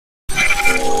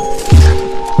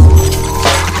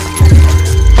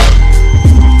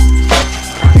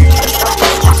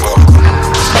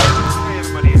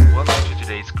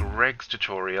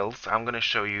tutorials, I'm going to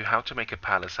show you how to make a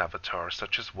Palace avatar,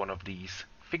 such as one of these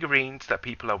figurines that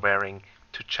people are wearing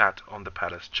to chat on the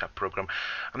Palace chat program.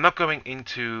 I'm not going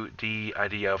into the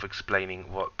idea of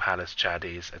explaining what Palace chat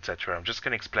is, etc. I'm just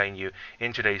going to explain you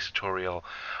in today's tutorial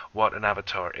what an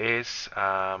avatar is.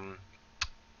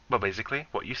 Well, basically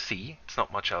what you see. It's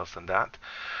not much else than that.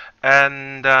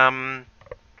 And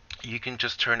you can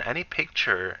just turn any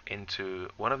picture into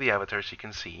one of the avatars you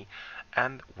can see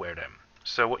and wear them.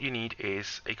 So what you need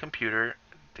is a computer,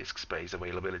 disk space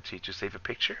availability to save a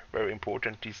picture, very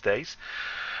important these days.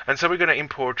 And so we're going to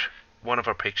import one of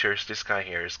our pictures. This guy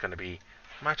here is going to be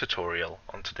my tutorial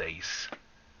on today's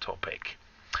topic.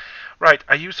 Right,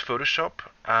 I use Photoshop.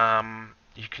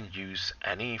 You can use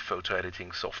any photo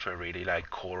editing software really, like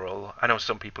Corel. I know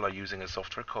some people are using a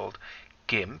software called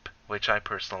GIMP, which I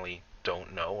personally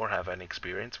don't know or have any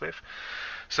experience with.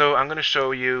 So I'm going to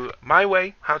show you my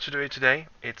way how to do it today.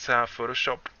 It's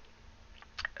Photoshop.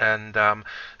 And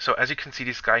so as you can see,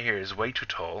 this guy here is way too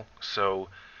tall. So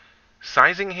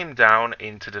sizing him down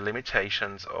into the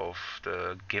limitations of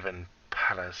the given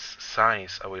Palace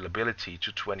size availability,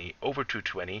 220 over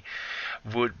 220,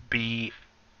 would be,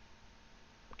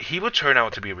 he would turn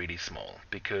out to be really small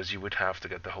because you would have to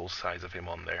get the whole size of him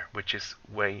on there, which is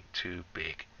way too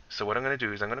big. So what I'm going to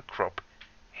do is I'm going to crop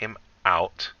him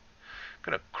out.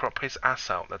 I'm going to crop his ass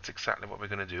out. That's exactly what we're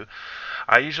going to do.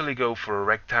 I usually go for a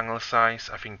rectangle size.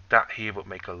 I think that here would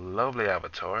make a lovely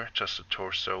avatar, just the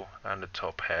torso and the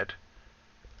top head.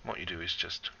 What you do is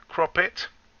just crop it.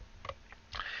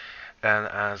 And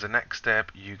as a next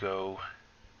step, you go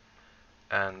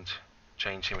and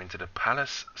change him into the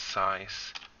Palace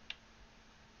size,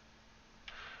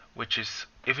 which is,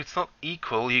 if it's not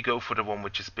equal, you go for the one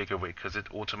which is bigger with, because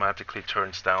it automatically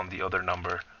turns down the other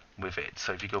number with it.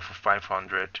 So if you go for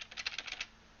 500,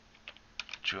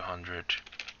 200,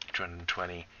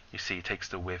 220, you see it takes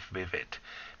the width with it,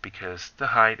 because the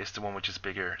height is the one which is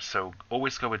bigger. So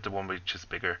always go with the one which is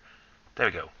bigger. There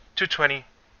we go, 220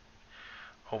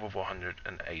 over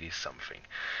 180 something.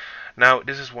 Now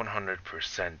this is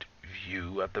 100%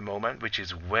 view at the moment, which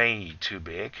is way too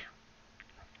big.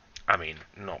 I mean,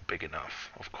 not big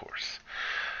enough, of course.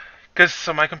 Because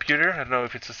on my computer, I don't know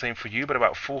if it's the same for you, but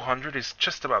about 400 is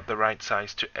just about the right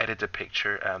size to edit the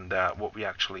picture and what we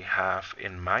actually have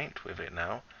in mind with it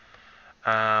now.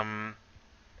 And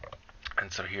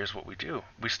so here's what we do.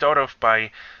 We start off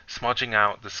by smudging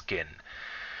out the skin.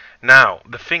 Now,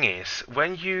 the thing is,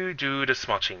 when you do the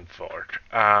smudging part,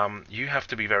 you have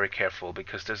to be very careful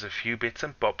because there's a few bits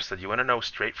and bobs that you want to know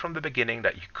straight from the beginning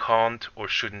that you can't or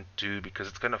shouldn't do because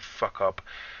it's going to fuck up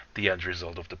the end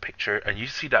result of the picture, and you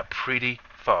see that pretty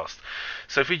fast.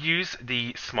 So if we use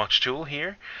the smudge tool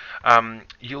here,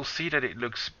 you'll see that it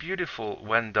looks beautiful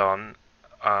when done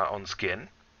on skin.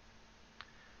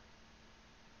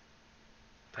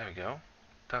 There we go.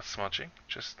 That's smudging,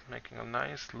 just making a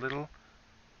nice little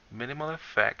minimal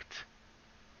effect,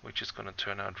 which is going to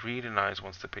turn out really nice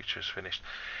once the picture is finished.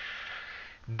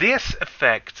 This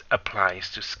effect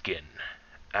applies to skin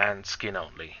and skin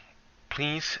only.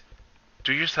 Please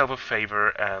do yourself a favor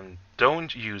and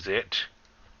don't use it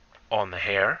on the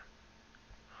hair,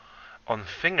 on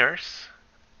fingers,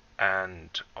 and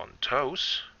on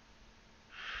toes,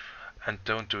 and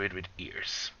don't do it with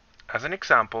ears. As an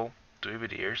example, do it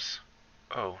with ears.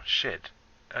 Oh shit.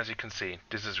 As you can see,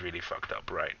 this is really fucked up,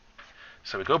 right?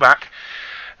 So we go back,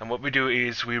 and what we do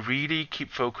is we really keep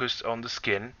focused on the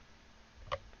skin.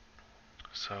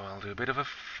 So I'll do a bit of a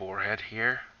forehead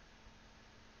here.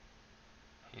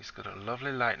 He's got a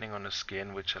lovely lightening on the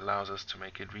skin, which allows us to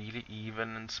make it really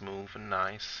even and smooth and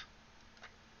nice.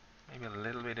 Maybe a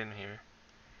little bit in here.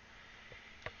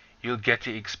 You'll get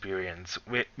the experience.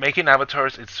 With making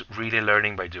avatars, it's really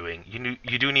learning by doing.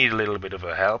 You do need a little bit of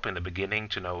a help in the beginning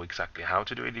to know exactly how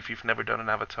to do it if you've never done an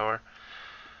avatar.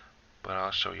 But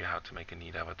I'll show you how to make a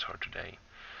neat avatar today.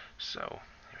 So,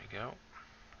 here we go.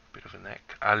 Bit of a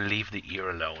neck. I'll leave the ear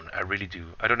alone. I really do.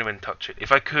 I don't even touch it.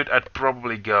 If I could, I'd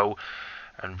probably go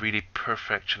and really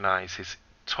perfectionize his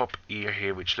top ear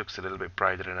here, which looks a little bit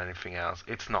brighter than anything else.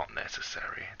 It's not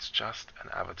necessary. It's just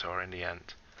an avatar in the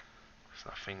end. There's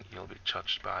nothing you'll be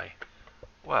judged by.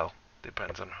 Well,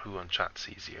 depends on who on chat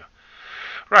sees you.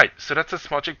 Right, so that's the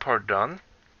smudging part done.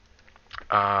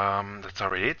 That's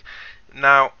already it.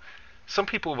 Now, some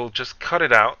people will just cut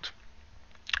it out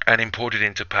and import it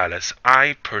into Palace.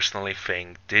 I personally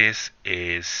think this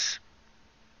is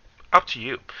up to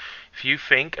you. If you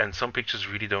think, and some pictures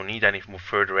really don't need any more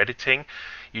further editing,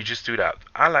 you just do that.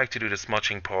 I like to do the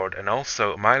smudging part, and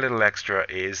also my little extra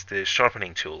is the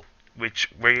sharpening tool,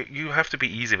 where you have to be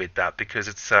easy with that because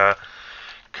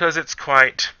it's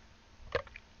quite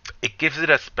It gives it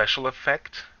a special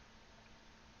effect,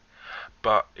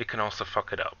 but it can also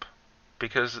fuck it up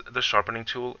because the sharpening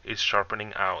tool is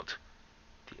sharpening out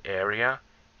the area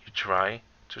you try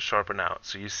to sharpen out.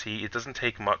 So you see, it doesn't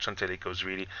take much until it goes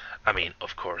really, I mean,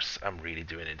 of course, I'm really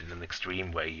doing it in an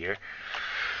extreme way here.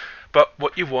 But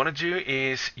what you want to do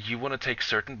is you want to take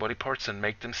certain body parts and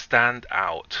make them stand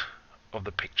out of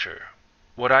the picture.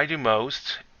 What I do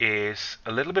most is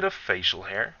a little bit of facial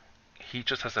hair. He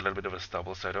just has a little bit of a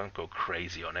stubble, so I don't go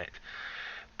crazy on it.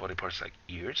 Body parts like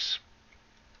ears,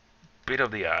 bit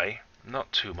of the eye,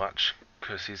 not too much,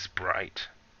 because he's bright.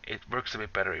 It works a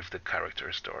bit better if the character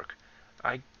is dark.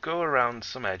 I go around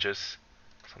some edges,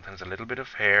 sometimes a little bit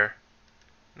of hair,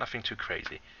 nothing too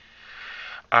crazy.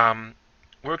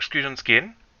 Works good on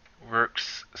skin,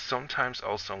 works sometimes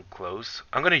also on clothes.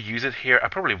 I'm going to use it here. I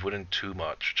probably wouldn't too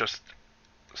much, just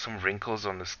some wrinkles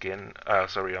on the skin,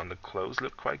 on the clothes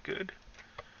look quite good.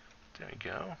 There we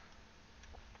go.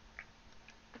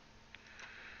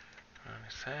 On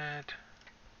his head.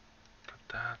 Got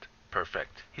that.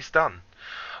 Perfect. He's done.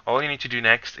 All you need to do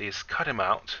next is cut him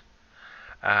out,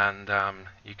 and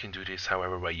you can do this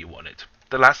however way you want it.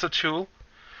 The lasso tool,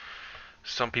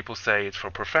 some people say it's for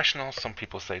professionals, some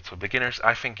people say it's for beginners.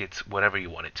 I think it's whatever you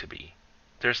want it to be.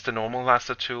 There's the normal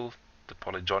lasso tool, the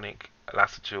polygonic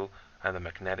lasso tool, and the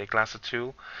magnetic lasso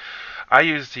tool. I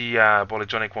use the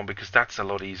polygonic one because that's a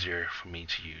lot easier for me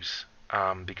to use,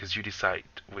 because you decide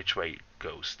which way it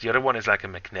goes. The other one is like a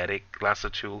magnetic lasso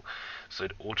tool, so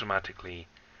it automatically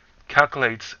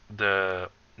calculates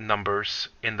the numbers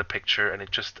in the picture and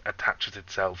it just attaches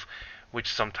itself, which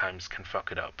sometimes can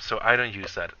fuck it up. So I don't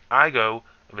use that. I go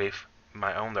with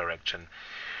my own direction.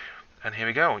 And here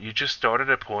we go. You just start at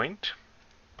a point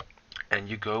and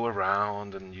you go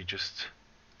around and you just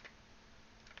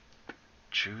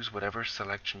choose whatever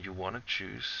selection you want to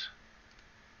choose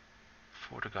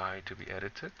for the guy to be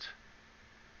edited.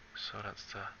 So that's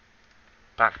the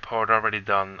back part already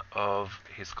done of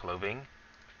his clothing.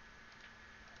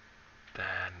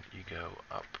 Then you go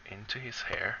up into his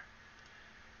hair.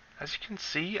 As you can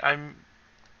see, I'm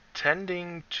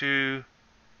tending to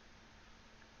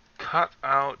cut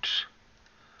out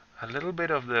a little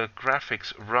bit of the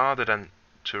graphics rather than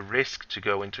to risk to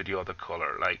go into the other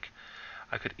color. Like,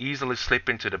 I could easily slip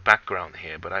into the background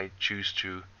here, but I choose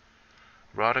to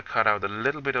rather cut out a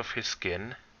little bit of his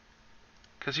skin,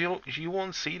 because you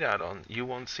won't see that on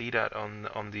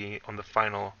the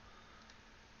final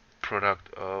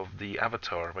product of the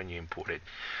avatar when you import it.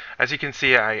 As you can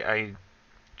see, I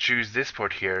choose this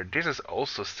part here. This is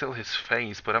also still his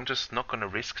face, but I'm just not going to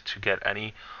risk to get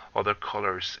any other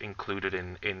colors included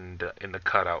in the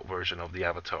cutout version of the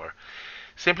avatar.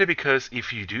 Simply because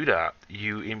if you do that,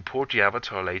 you import the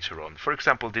avatar later on. For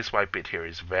example, this white bit here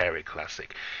is very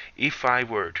classic. If I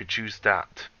were to choose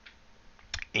that,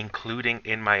 including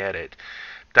in my edit,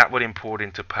 that would import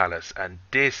into Palace, and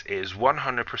this is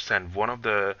 100% one of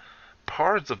the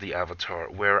parts of the avatar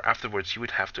where afterwards you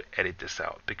would have to edit this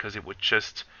out because it would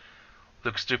just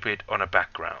look stupid on a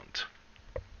background.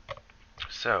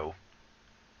 So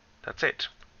that's it.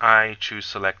 I choose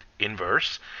select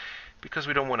inverse because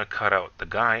we don't want to cut out the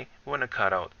guy, we want to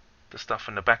cut out the stuff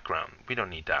in the background. We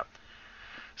don't need that.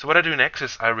 So what I do next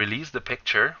is I release the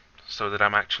picture so that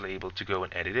I'm actually able to go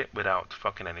and edit it without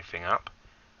fucking anything up.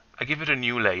 I give it a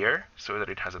new layer so that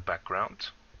it has a background.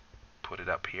 Put it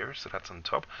up here so that's on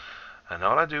top. And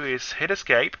all I do is hit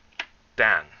escape,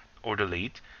 dang, or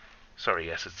delete. Sorry,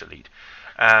 yes, it's delete.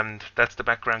 And that's the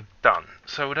background done.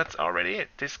 So that's already it.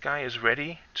 This guy is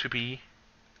ready to be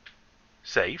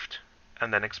saved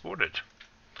and then exported.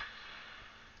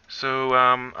 So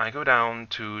I go down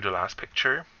to the last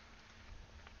picture,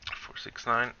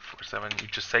 469, 47. You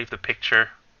just save the picture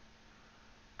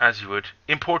as you would.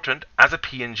 Important as a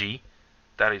PNG.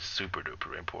 That is super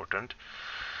duper important.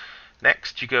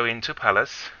 Next, you go into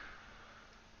Palace,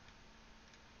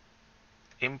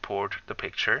 import the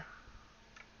picture.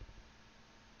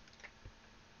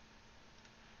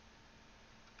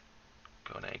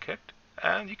 Go naked,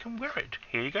 and you can wear it.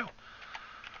 Here you go.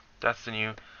 That's the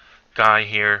new guy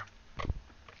here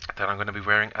that I'm going to be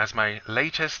wearing as my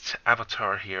latest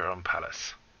avatar here on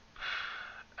Palace.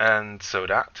 And so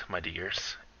that, my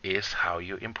dears, is how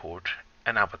you import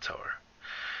an avatar.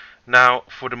 Now,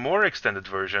 for the more extended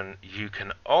version, you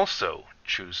can also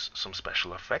choose some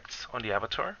special effects on the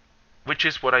avatar, which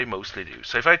is what I mostly do.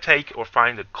 So if I take or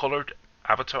find a colored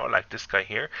avatar like this guy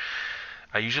here,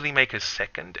 I usually make a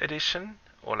second edition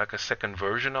or like a second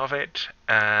version of it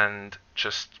and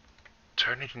just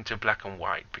turn it into black and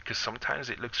white, because sometimes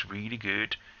it looks really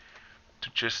good to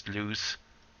just lose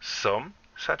some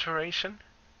saturation.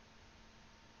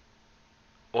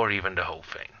 or even the whole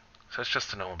thing. So it's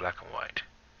just a normal black and white.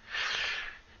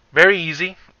 Very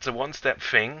easy. It's a one-step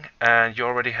thing, and you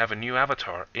already have a new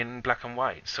avatar in black and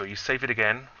white. So you save it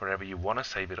again wherever you want to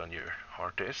save it on your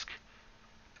hard disk.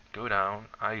 Go down.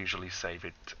 I usually save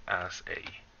it as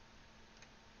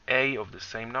A of the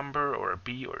same number, or a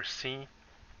B or a C.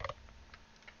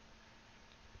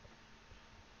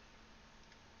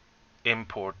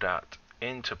 Import that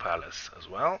into Palace as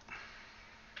well.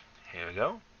 Here we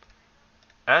go.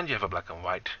 And you have a black and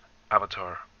white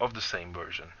avatar of the same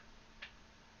version.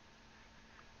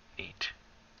 Neat.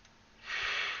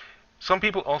 Some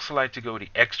people also like to go the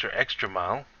extra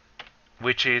mile,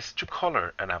 which is to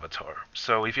color an avatar.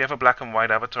 So if you have a black and white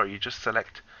avatar, you just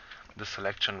select the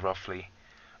selection roughly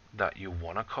that you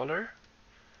want to color.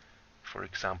 For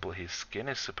example, his skin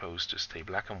is supposed to stay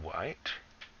black and white,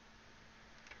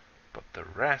 but the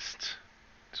rest,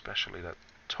 especially that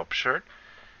top shirt,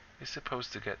 is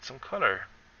supposed to get some color.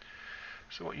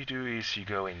 So what you do is you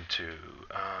go into,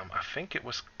 I think it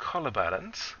was color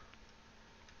balance,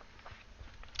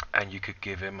 and you could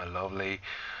give him a lovely,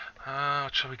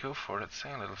 what shall we go for? Let's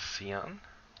say a little cyan,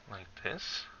 like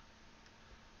this.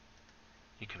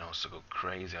 You can also go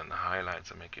crazy on the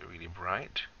highlights and make it really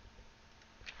bright.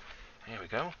 Here we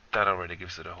go. That already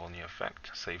gives it a whole new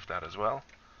effect. Save that as well.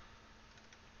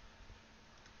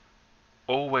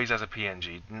 Always as a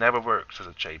PNG. It never works as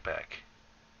a JPEG.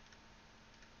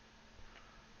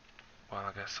 Well,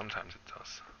 I guess sometimes it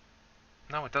does.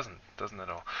 No, it doesn't. It doesn't at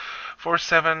all.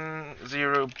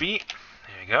 470B. Here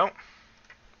we go.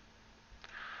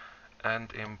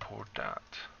 And import that.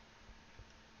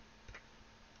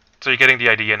 So you're getting the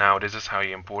idea now. This is how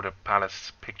you import a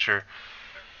Palace picture.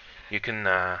 You can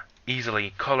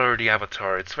easily color the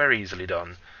avatar. It's very easily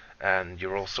done. And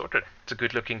you're all sorted. It's a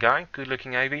good looking guy, good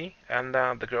looking IV, and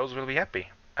the girls will be happy.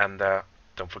 And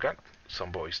don't forget,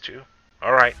 some boys too.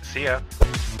 Alright, see ya.